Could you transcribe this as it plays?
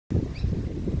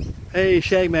Hey,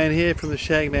 Shagman here from the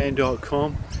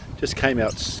Shagman.com. Just come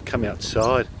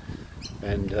outside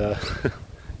and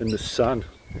in the sun,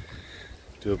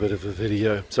 do a bit of a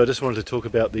video. So I just wanted to talk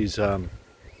about these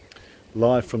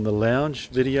live from the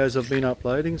lounge videos I've been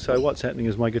uploading. So what's happening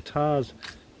is my guitar's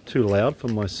too loud for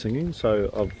my singing,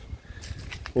 so I've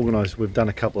organised, we've done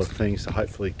a couple of things to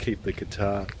hopefully keep the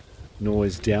guitar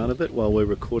noise down a bit while we're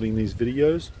recording these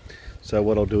videos. So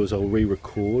what I'll do is I'll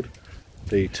re-record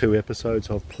the 2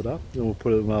 episodes I've put up, and we'll put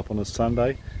them up on a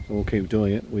Sunday, and we'll keep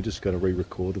doing it. We just got to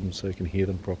re-record them so you can hear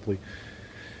them properly.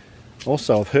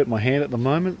 Also, I've hurt my hand at the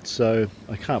moment, so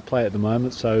I can't play at the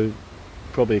moment, so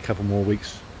probably a couple more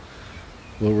weeks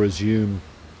we'll resume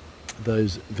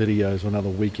those videos. Another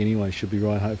week anyway, should be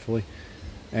right, hopefully.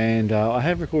 And I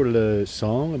have recorded a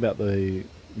song about the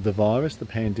virus, the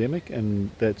pandemic, and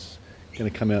that's going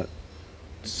to come out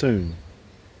soon.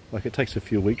 Like, it takes a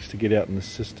few weeks to get out in the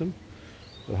system.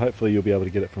 So hopefully you'll be able to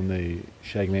get it from the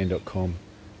Shagman.com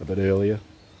a bit earlier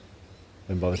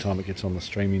than by the time it gets on the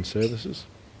streaming services.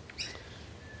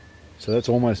 So that's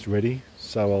almost ready,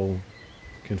 so I'll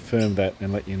confirm that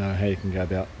and let you know how you can go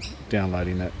about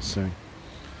downloading that soon.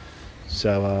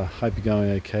 So hope you're going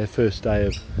okay. First day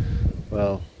of,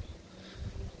 well,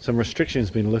 some restrictions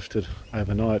been lifted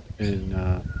overnight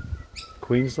in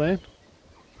Queensland.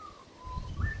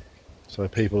 So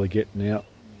people are getting out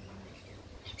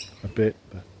a bit,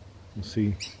 but we'll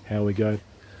see how we go.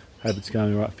 Hope it's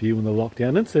going right for you in the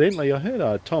lockdown. Incidentally, I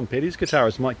heard Tom Petty's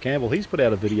guitarist Mike Campbell, he's put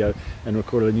out a video and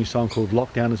recorded a new song called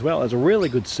Lockdown as well. It's a really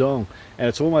good song, and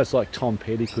it's almost like Tom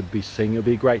Petty could be singing. It'll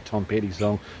be a great Tom Petty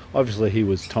song. Obviously he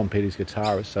was Tom Petty's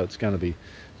guitarist, so it's going to be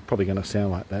probably going to sound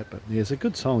like that, but yeah, it's a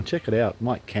good song. Check it out.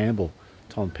 Mike Campbell,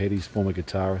 Tom Petty's former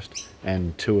guitarist,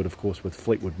 and toured of course with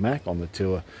Fleetwood Mac on the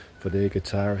tour for their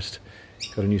guitarist.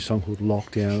 Got a new song called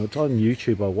Lockdown. It's on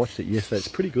YouTube. I watched it yesterday. It's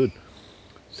pretty good.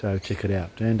 So check it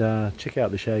out. And check out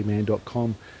the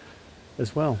Shagman.com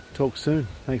as well. Talk soon.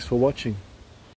 Thanks for watching.